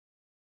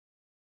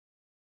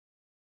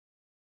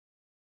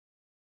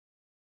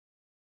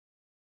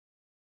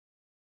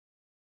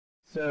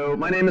So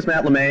my name is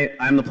Matt LeMay.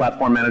 I'm the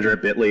platform manager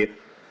at Bitly.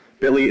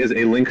 Bitly is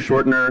a link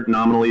shortener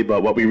nominally,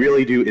 but what we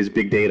really do is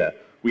big data.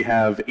 We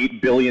have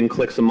 8 billion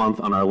clicks a month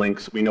on our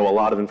links. We know a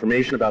lot of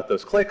information about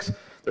those clicks.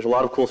 There's a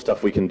lot of cool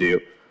stuff we can do.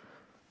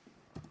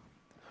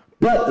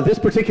 But this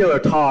particular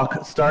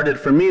talk started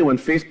for me when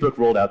Facebook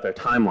rolled out their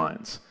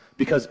timelines,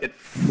 because it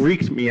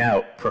freaked me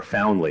out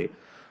profoundly.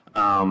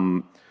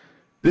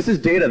 This is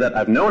data that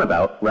I've known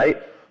about,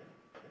 right?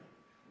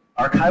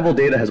 Archival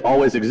data has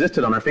always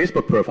existed on our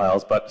Facebook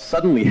profiles, but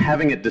suddenly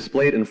having it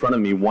displayed in front of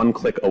me one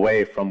click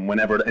away from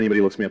whenever anybody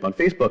looks me up on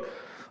Facebook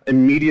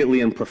immediately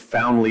and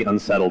profoundly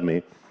unsettled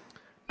me.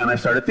 And I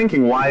started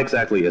thinking, why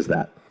exactly is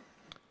that?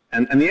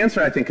 And the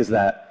answer, I think, is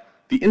that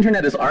the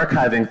internet is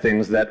archiving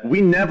things that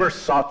we never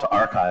sought to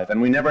archive, and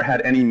we never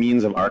had any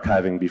means of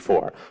archiving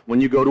before.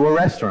 When you go to a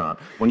restaurant,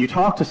 when you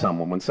talk to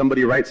someone, when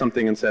somebody writes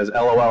something and says,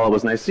 LOL, it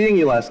was nice seeing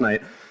you last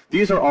night,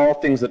 these are all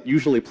things that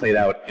usually played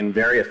out in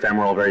very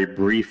ephemeral, very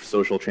brief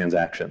social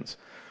transactions.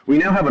 We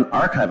now have an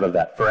archive of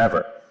that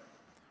forever,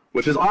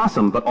 which is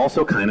awesome, but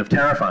also kind of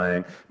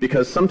terrifying,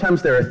 because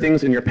sometimes there are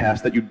things in your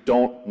past that you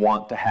don't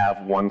want to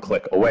have one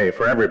click away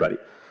for everybody.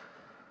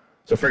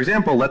 So for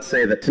example, let's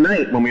say that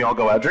tonight, when we all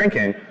go out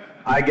drinking,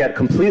 I get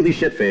completely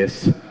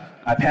shit-faced,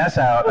 I pass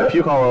out, I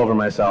puke all over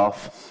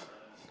myself.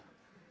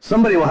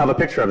 Somebody will have a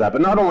picture of that,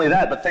 but not only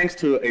that, but thanks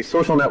to a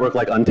social network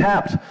like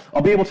Untapped,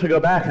 I'll be able to go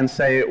back and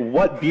say,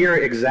 what beer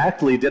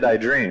exactly did I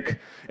drink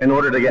in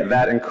order to get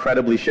that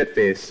incredibly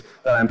shit-faced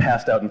that I'm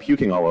passed out and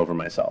puking all over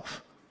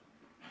myself?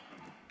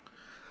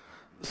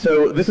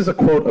 So this is a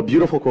quote, a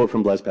beautiful quote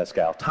from Blaise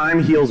Pascal.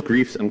 Time heals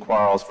griefs and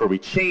quarrels, for we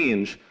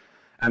change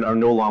and are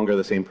no longer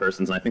the same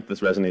persons. And I think this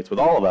resonates with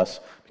all of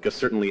us, because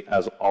certainly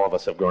as all of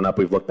us have grown up,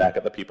 we've looked back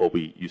at the people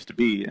we used to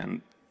be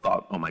and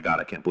thought, oh my God,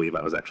 I can't believe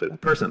I was actually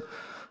that person.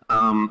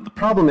 The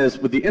problem is,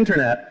 with the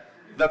internet,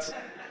 that's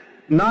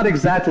not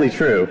exactly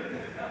true.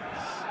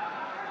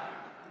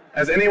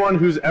 As anyone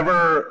who's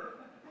ever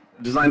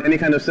designed any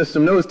kind of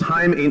system knows,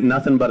 time ain't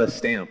nothing but a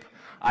stamp.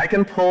 I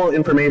can pull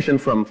information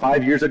from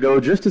 5 years ago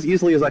just as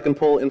easily as I can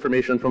pull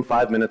information from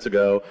 5 minutes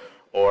ago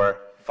or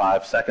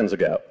 5 seconds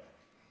ago.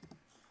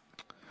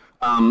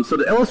 So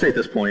to illustrate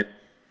this point,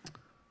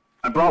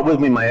 I brought with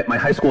me my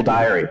high school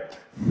diary.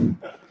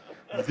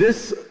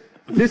 This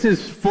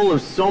is full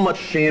of so much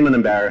shame and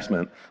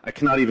embarrassment, I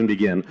cannot even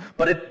begin.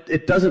 But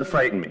it doesn't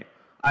frighten me.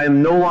 I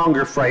am no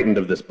longer frightened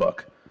of this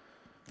book.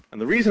 And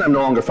the reason I'm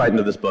no longer frightened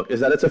of this book is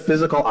that it's a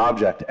physical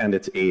object and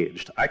it's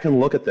aged. I can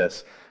look at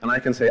this and I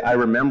can say, I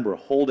remember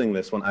holding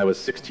this when I was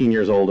 16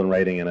 years old and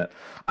writing in it.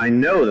 I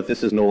know that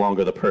this is no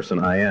longer the person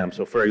I am.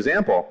 So for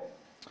example,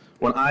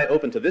 when I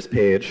open to this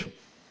page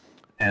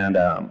and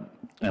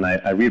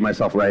I read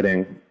myself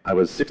writing, I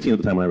was 16 at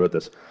the time when I wrote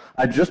this,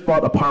 I just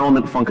bought a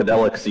Parliament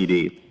Funkadelic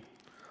CD.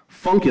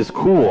 Funk is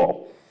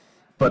cool,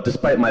 but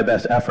despite my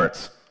best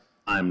efforts,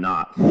 I'm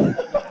not.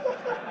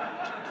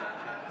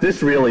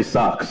 This really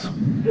sucks.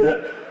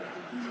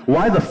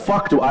 Why the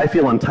fuck do I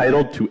feel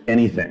entitled to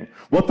anything?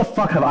 What the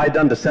fuck have I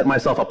done to set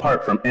myself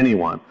apart from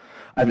anyone?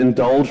 I've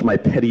indulged my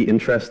petty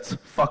interests,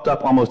 fucked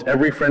up almost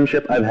every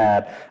friendship I've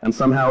had, and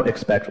somehow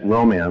expect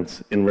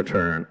romance in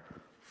return.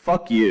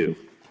 Fuck you.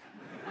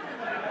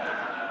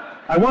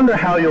 I wonder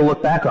how you'll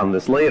look back on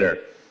this later.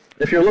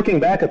 If you're looking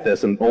back at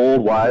this, an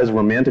old, wise,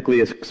 romantically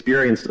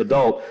experienced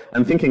adult,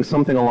 and thinking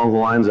something along the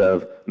lines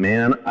of,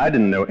 man, I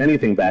didn't know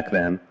anything back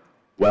then,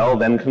 well,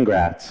 then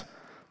congrats.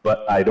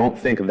 But I don't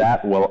think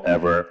that will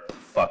ever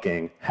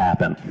fucking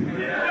happen.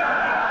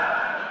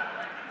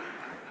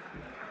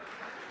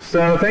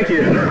 So, thank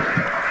you.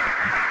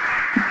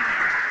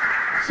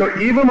 So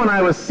even when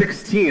I was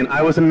 16,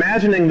 I was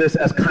imagining this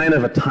as kind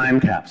of a time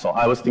capsule.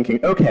 I was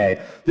thinking,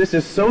 okay, this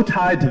is so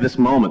tied to this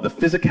moment. The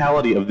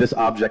physicality of this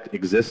object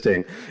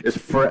existing is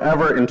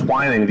forever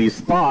entwining these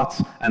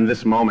thoughts and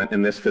this moment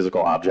in this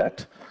physical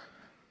object.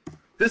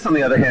 This, on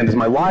the other hand, is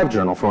my live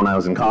journal from when I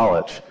was in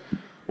college.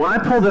 When I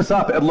pull this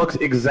up, it looks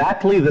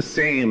exactly the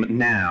same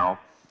now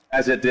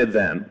as it did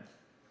then.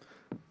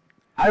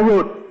 I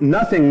wrote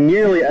nothing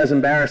nearly as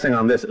embarrassing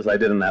on this as I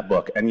did in that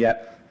book, and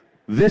yet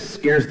this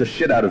scares the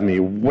shit out of me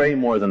way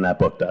more than that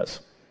book does.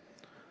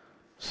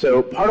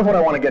 So part of what I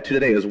want to get to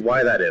today is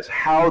why that is,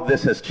 how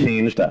this has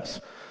changed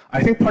us.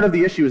 I think part of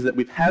the issue is that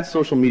we've had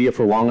social media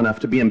for long enough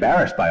to be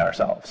embarrassed by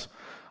ourselves.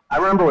 I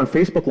remember when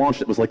Facebook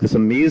launched, it was like this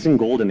amazing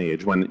golden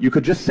age when you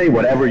could just say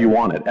whatever you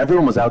wanted.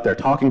 Everyone was out there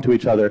talking to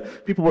each other.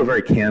 People were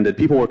very candid.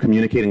 People were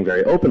communicating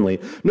very openly.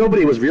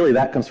 Nobody was really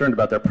that concerned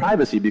about their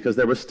privacy because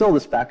there was still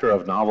this factor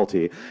of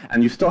novelty,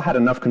 and you still had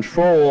enough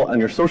control, and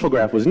your social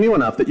graph was new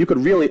enough that you could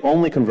really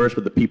only converse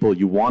with the people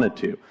you wanted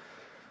to.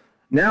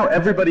 Now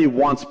everybody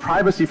wants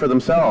privacy for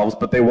themselves,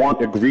 but they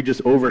want egregious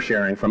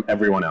oversharing from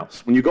everyone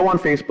else. When you go on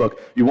Facebook,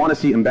 you want to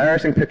see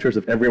embarrassing pictures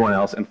of everyone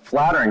else and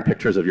flattering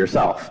pictures of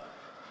yourself.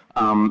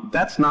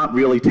 That's not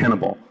really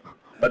tenable,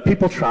 but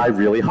people try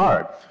really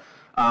hard.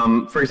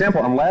 For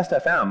example, on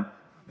Last.fm,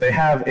 they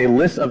have a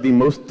list of the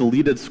most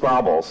deleted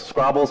scrobbles.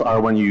 Scrobbles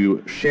are when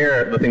you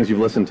share the things you've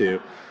listened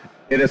to.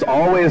 It is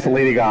always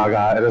Lady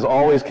Gaga, it is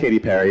always Katy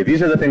Perry.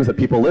 These are the things that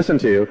people listen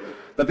to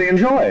that they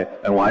enjoy.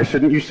 And why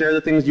shouldn't you share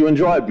the things you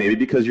enjoy? Maybe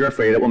because you're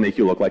afraid it will make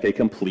you look like a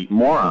complete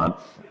moron.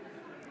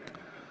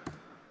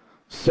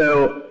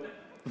 So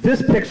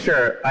this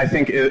picture, I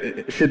think,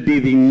 it should be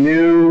the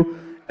new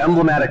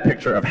emblematic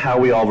picture of how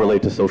we all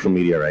relate to social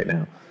media right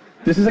now.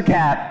 This is a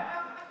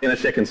cat in a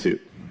chicken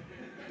suit.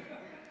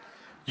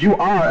 You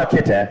are a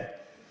Kitteh.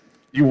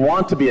 You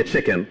want to be a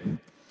chicken.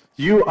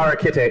 You are a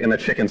Kitteh in a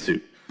chicken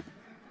suit.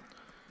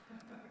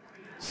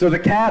 So the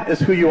cat is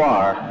who you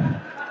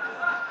are.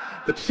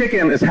 The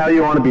chicken is how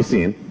you want to be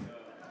seen.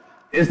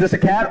 Is this a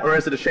cat or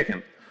is it a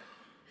chicken?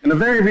 In a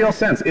very real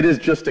sense, it is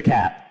just a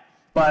cat.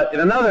 But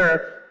in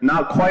another,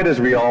 not quite as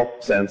real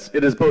sense,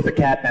 it is both a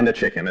cat and a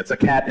chicken. It's a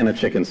cat in a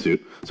chicken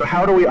suit. So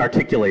how do we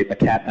articulate a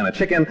cat and a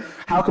chicken?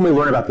 How can we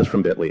learn about this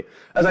from Bitly?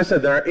 As I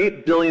said, there are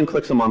 8 billion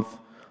clicks a month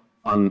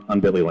on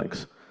Bitly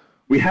links.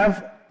 We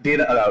have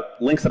data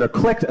about links that are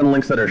clicked and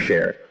links that are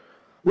shared.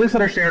 Links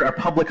that are shared are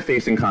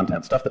public-facing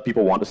content, stuff that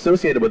people want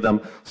associated with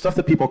them. Stuff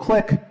that people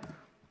click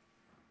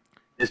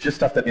is just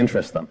stuff that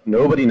interests them.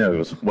 Nobody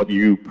knows what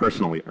you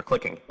personally are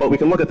clicking. But we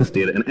can look at this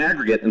data in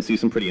aggregate and see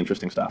some pretty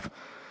interesting stuff.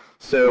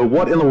 So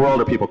what in the world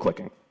are people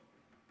clicking?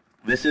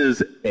 This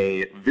is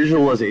a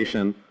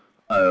visualization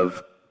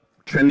of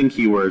trending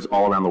keywords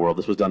all around the world.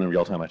 This was done in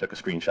real time. I took a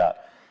screenshot.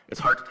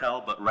 It's hard to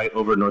tell, but right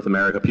over North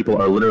America, people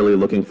are literally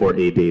looking for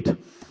a date.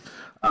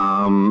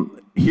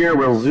 Here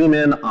we'll zoom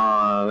in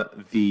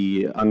on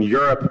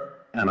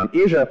Europe and on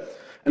Asia,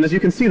 and as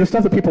you can see, the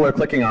stuff that people are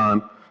clicking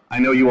on, I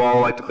know you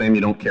all like to claim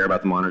you don't care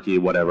about the monarchy,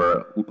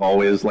 whatever,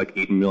 always like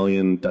 8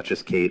 million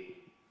Duchess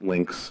Kate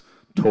links,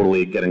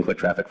 totally getting click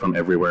traffic from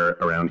everywhere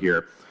around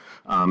here.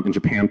 In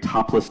Japan,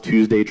 topless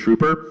Tuesday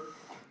trooper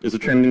is a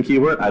trending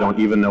keyword. I don't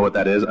even know what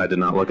that is. I did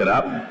not look it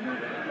up.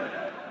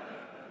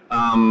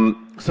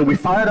 So we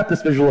fired up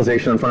this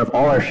visualization in front of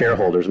all our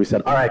shareholders. We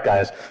said, all right,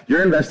 guys,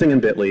 you're investing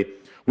in Bitly.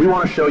 We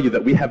want to show you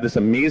that we have this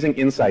amazing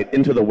insight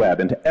into the web,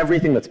 into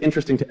everything that's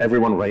interesting to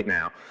everyone right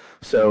now.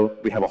 So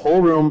we have a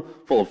whole room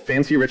full of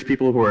fancy rich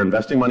people who are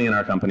investing money in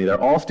our company.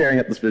 They're all staring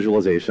at this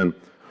visualization.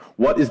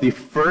 What is the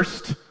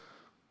first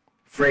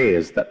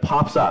phrase that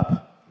pops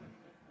up?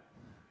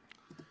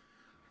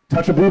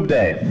 Touch a boob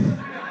day.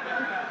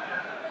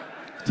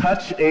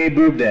 Touch a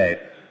boob day.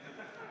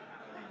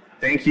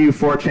 Thank you,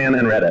 4chan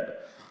and Reddit.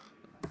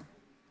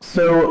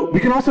 So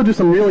we can also do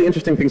some really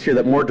interesting things here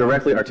that more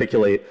directly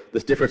articulate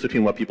this difference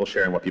between what people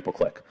share and what people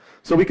click.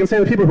 So we can say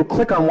that people who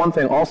click on one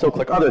thing also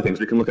click other things.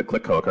 We can look at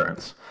click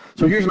co-occurrence.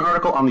 So here's an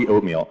article on the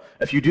oatmeal.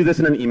 If you do this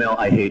in an email,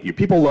 I hate you.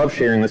 People love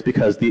sharing this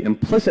because the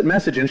implicit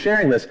message in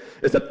sharing this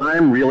is that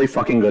I'm really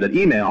fucking good at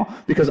email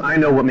because I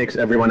know what makes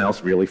everyone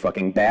else really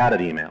fucking bad at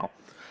email.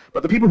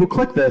 But the people who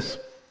click this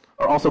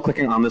are also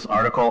clicking on this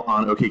article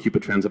on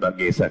OkCupid trends about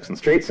gay sex and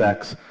straight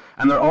sex,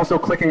 and they're also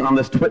clicking on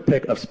this twit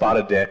pic of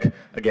spotted dick.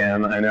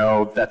 Again, I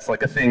know that's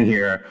like a thing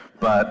here,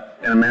 but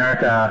in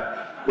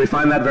America, we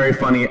find that very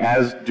funny,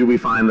 as do we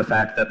find the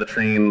fact that the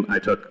train I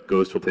took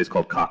goes to a place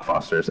called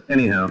Cockfosters.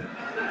 Anyhow.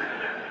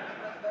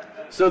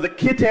 So the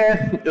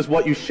Kitteh is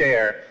what you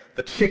share,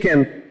 the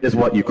chicken is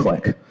what you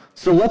click.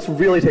 So let's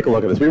really take a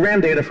look at this. We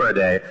ran data for a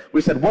day.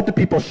 We said, what do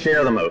people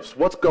share the most?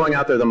 What's going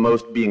out there the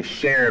most being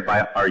shared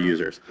by our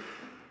users?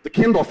 The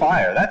Kindle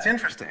Fire, that's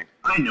interesting.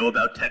 I know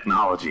about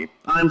technology.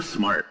 I'm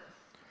smart.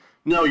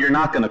 No, you're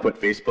not going to quit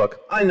Facebook.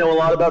 I know a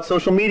lot about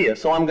social media,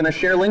 so I'm going to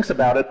share links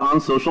about it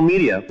on social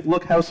media.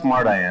 Look how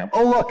smart I am.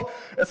 Oh, look,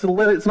 it's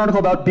an article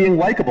about being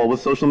likable with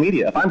social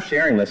media. If I'm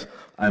sharing this,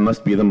 I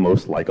must be the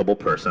most likable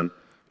person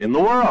in the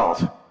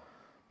world.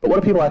 But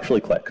what do people actually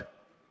click?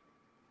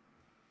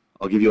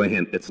 I'll give you a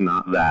hint. It's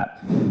not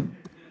that.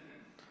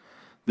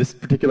 This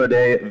particular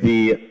day,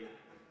 the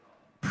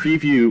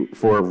preview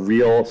for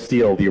Real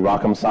Steel, the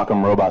Rock'em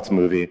Sock'em Robots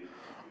movie,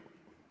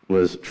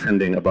 was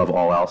trending above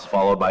all else,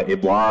 followed by a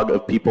blog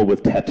of people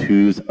with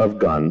tattoos of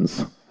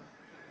guns.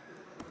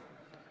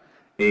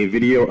 A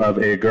video of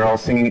a girl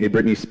singing a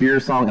Britney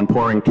Spears song and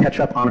pouring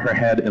ketchup on her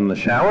head in the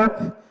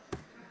shower.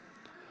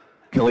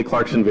 Kelly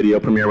Clarkson video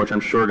premiere, which I'm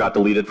sure got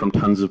deleted from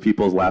tons of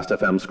people's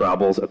Last.fm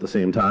scrabbles at the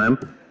same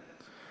time.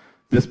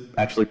 This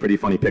actually pretty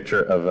funny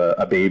picture of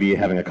a baby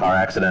having a car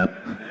accident,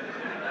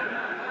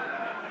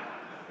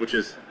 which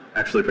is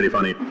actually pretty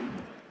funny.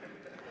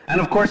 And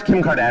of course,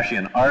 Kim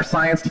Kardashian. Our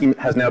science team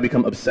has now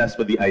become obsessed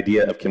with the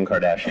idea of Kim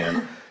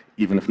Kardashian,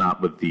 even if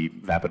not with the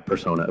vapid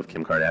persona of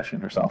Kim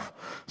Kardashian herself.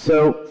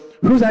 So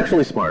who's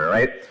actually smarter,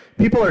 right?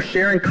 People are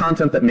sharing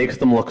content that makes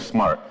them look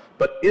smart.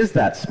 But is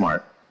that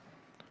smart?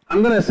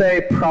 I'm going to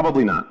say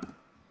probably not.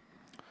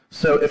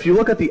 So if you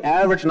look at the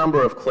average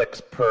number of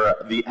clicks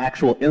per the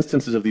actual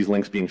instances of these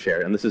links being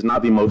shared, and this is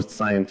not the most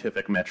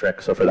scientific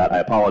metric, so for that I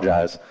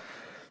apologize,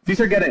 these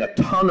are getting a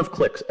ton of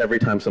clicks every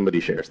time somebody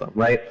shares them,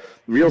 right?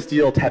 Real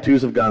Steel,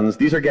 tattoos of guns,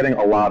 these are getting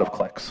a lot of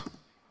clicks.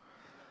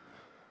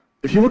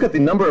 If you look at the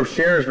number of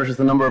shares versus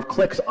the number of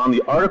clicks on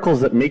the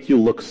articles that make you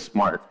look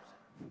smart,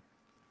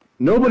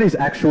 nobody's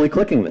actually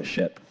clicking this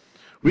shit.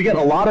 We get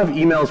a lot of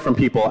emails from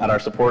people at our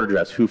support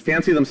address who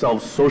fancy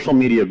themselves social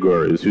media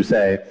gurus, who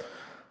say,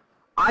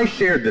 I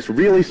shared this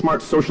really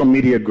smart social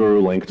media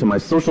guru link to my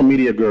social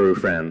media guru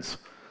friends.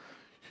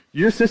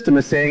 Your system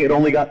is saying it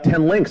only got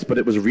 10 links, but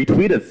it was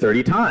retweeted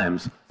 30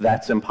 times.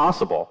 That's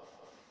impossible.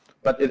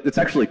 But it's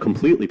actually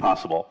completely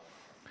possible,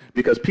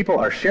 because people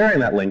are sharing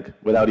that link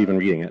without even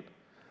reading it,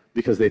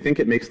 because they think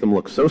it makes them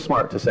look so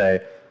smart to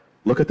say,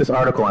 look at this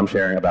article I'm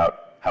sharing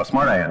about how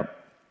smart I am.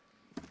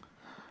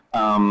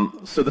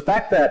 So the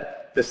fact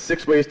that this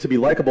 6 ways to be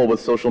likable with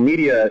social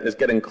media is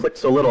getting clicked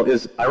so little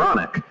is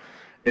ironic.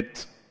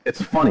 It's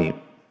funny.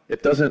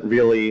 It doesn't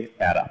really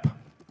add up.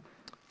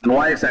 And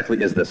why exactly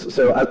is this?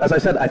 So as I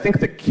said, I think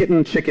the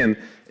kitten chicken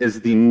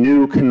is the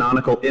new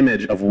canonical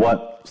image of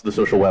what the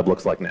social web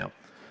looks like now.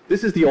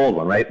 This is the old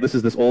one, right? This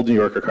is this old New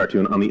Yorker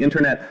cartoon. On the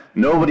internet,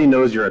 nobody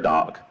knows you're a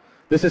dog.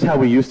 This is how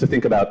we used to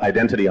think about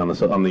identity on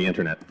the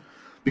internet.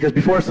 Because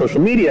before social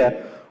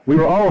media, we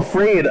were all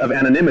afraid of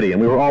anonymity,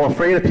 and we were all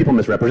afraid of people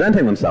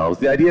misrepresenting themselves.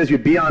 The idea is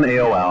you'd be on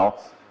AOL,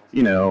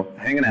 you know,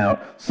 hanging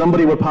out.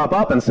 Somebody would pop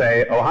up and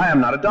say, oh, hi, I'm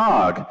not a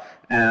dog.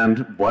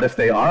 And what if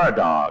they are a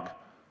dog?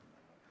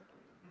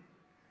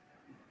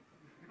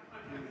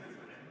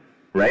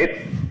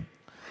 Right?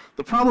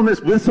 The problem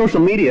is, with social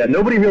media,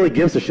 nobody really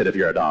gives a shit if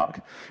you're a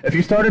dog. If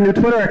you start a new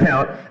Twitter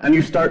account and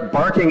you start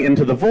barking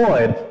into the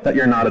void that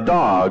you're not a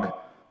dog,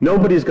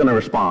 nobody's going to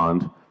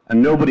respond,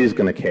 and nobody's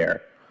going to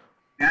care.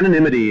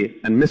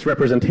 Anonymity and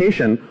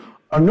misrepresentation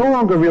are no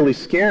longer really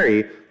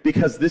scary,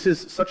 because this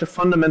is such a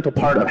fundamental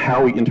part of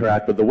how we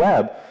interact with the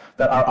web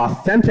that our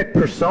authentic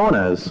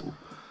personas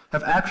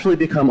have actually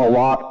become a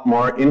lot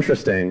more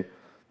interesting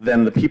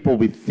than the people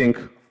we think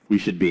we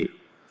should be.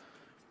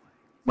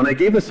 When I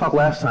gave this talk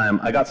last time,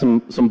 I got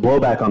some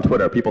blowback on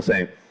Twitter, people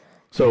saying,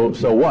 so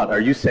what, are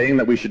you saying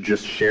that we should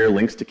just share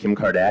links to Kim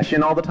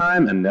Kardashian all the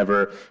time and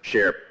never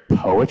share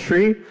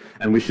poetry?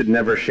 And we should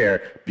never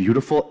share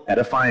beautiful,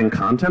 edifying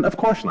content? Of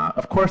course not.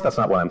 Of course that's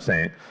not what I'm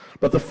saying.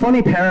 But the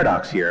funny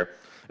paradox here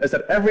is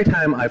that every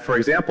time I, for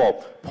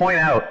example, point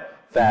out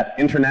that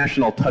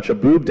International Touch a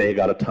Boob Day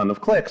got a ton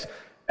of clicks,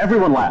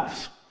 everyone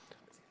laughs.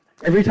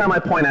 Every time I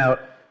point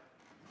out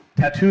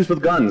tattoos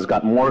with guns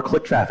got more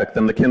click traffic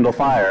than the Kindle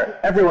Fire,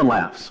 everyone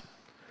laughs.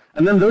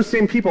 And then those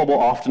same people will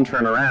often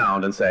turn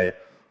around and say,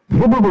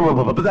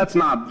 but that's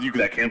not,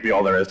 that can't be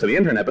all there is to the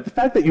internet. But the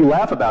fact that you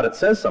laugh about it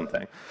says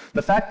something.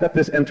 The fact that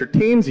this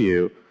entertains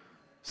you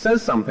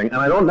says something, and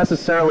I don't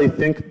necessarily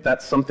think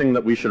that's something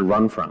that we should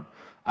run from.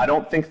 I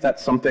don't think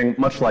that's something,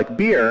 much like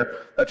beer,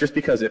 that just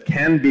because it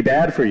can be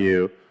bad for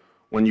you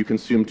when you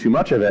consume too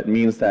much of it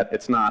means that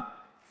it's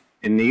not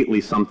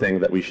innately something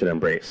that we should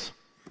embrace.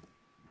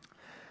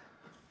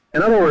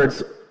 In other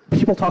words,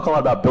 people talk a lot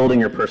about building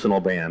your personal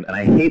brand, and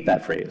I hate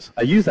that phrase.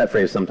 I use that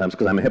phrase sometimes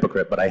because I'm a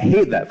hypocrite, but I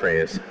hate that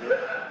phrase.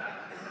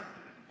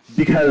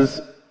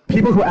 Because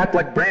people who act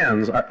like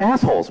brands are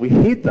assholes. We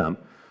hate them.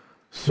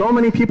 So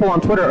many people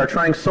on Twitter are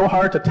trying so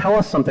hard to tell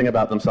us something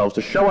about themselves,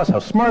 to show us how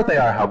smart they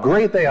are, how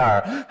great they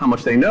are, how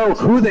much they know,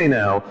 who they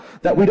know,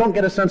 that we don't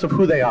get a sense of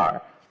who they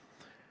are.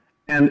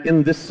 And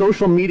in this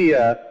social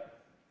media,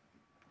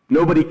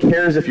 nobody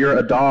cares if you're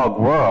a dog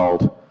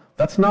world,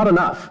 that's not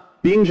enough.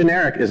 Being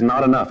generic is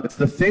not enough. It's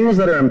the things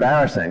that are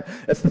embarrassing.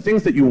 It's the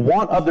things that you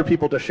want other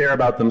people to share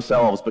about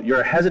themselves, but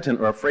you're hesitant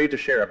or afraid to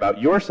share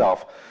about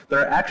yourself, that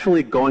are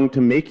actually going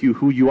to make you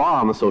who you are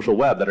on the social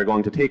web, that are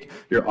going to take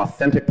your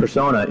authentic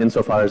persona,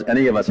 insofar as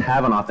any of us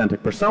have an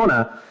authentic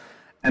persona,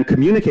 and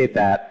communicate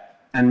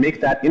that and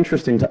make that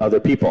interesting to other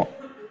people.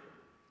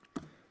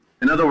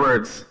 In other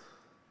words,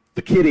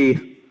 the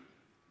kitty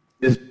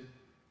is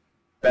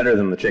better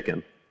than the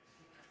chicken.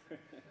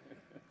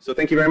 So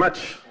thank you very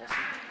much.